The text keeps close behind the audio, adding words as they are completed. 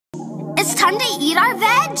It's time to eat our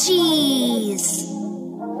veggies.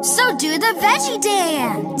 So do the veggie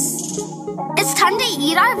dance. It's time to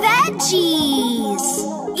eat our veggies.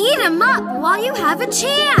 Eat 'em up while you have a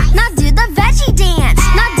chance. Now do the veggie dance.